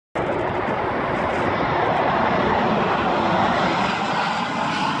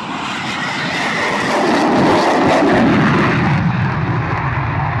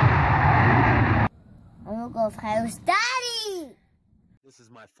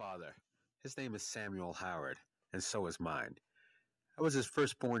my father. His name is Samuel Howard, and so is mine. I was his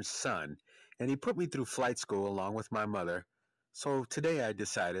firstborn son, and he put me through flight school along with my mother, so today I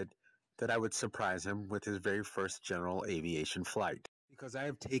decided that I would surprise him with his very first general aviation flight. Because I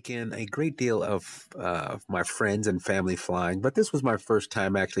have taken a great deal of my friends and family flying, but this was my first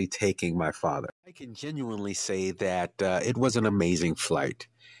time actually taking my father. I can genuinely say that it was an amazing flight,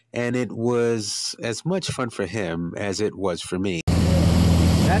 and it was as much fun for him as it was for me.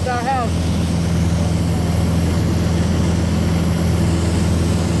 That's our house.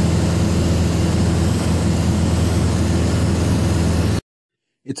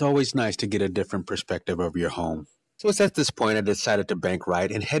 It's always nice to get a different perspective of your home. So it's at this point I decided to bank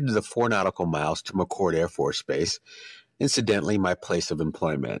right and head to the 4 nautical miles to McChord Air Force Base, incidentally my place of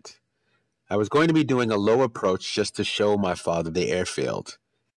employment. I was going to be doing a low approach just to show my father the airfield.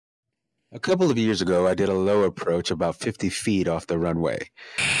 A couple of years ago I did a low approach about 50 feet off the runway.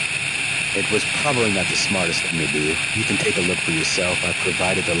 It was probably not the smartest thing to do. You can take a look for yourself. I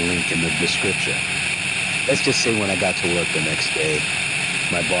provided the link in the description. Let's just say when I got to work the next day,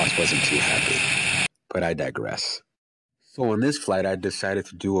 my boss wasn't too happy. But I digress. So on this flight, I decided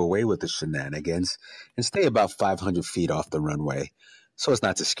to do away with the shenanigans and stay about 500 feet off the runway, so as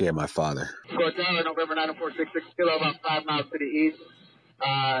not to scare my father. McChord Tower, November 9466 kilo, about 5 miles to the east.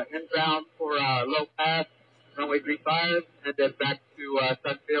 Inbound for low pass, runway 35, and then back to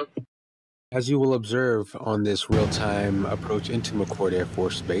Sunfield. As you will observe on this real-time approach into McChord Air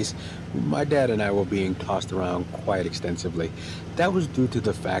Force Base, my dad and I were being tossed around quite extensively. That was due to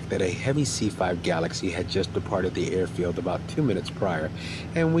the fact that a heavy C-5 Galaxy had just departed the airfield about 2 minutes prior,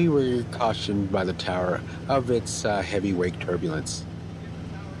 and we were cautioned by the tower of its heavy wake turbulence.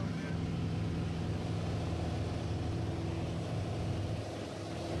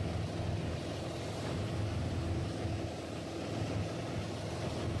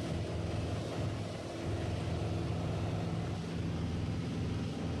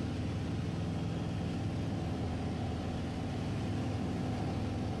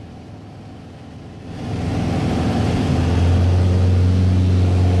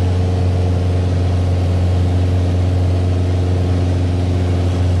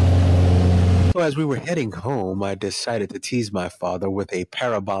 So as we were heading home, I decided to tease my father with a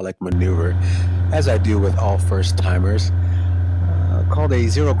parabolic maneuver, as I do with all first-timers, called a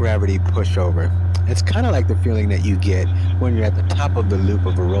zero-gravity pushover. It's kind of like the feeling that you get when you're at the top of the loop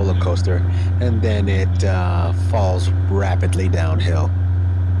of a roller coaster, and then it falls rapidly downhill.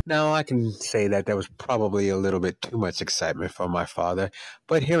 Now, I can say that there was probably a little bit too much excitement for my father,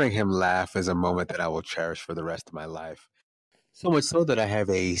 but hearing him laugh is a moment that I will cherish for the rest of my life. So much so that I have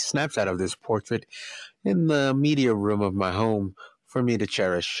a snapshot of this portrait in the media room of my home for me to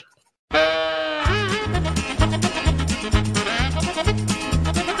cherish.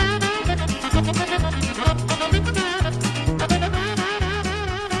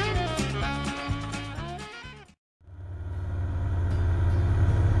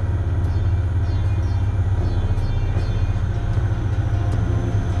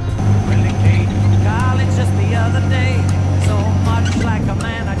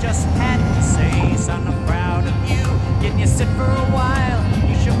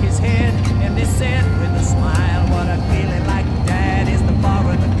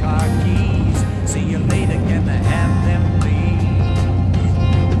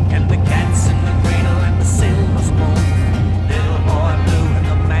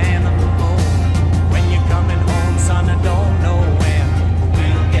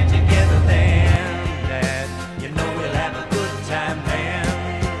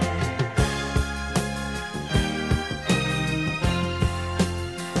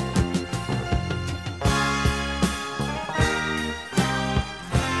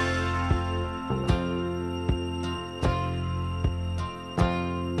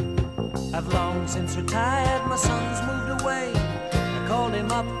 I've long since retired, my son's moved away. I called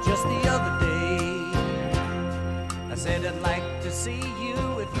him up just the other day. I said I'd like to see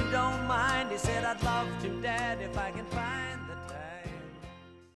you if you don't mind. He said I'd love to, Dad, if I can find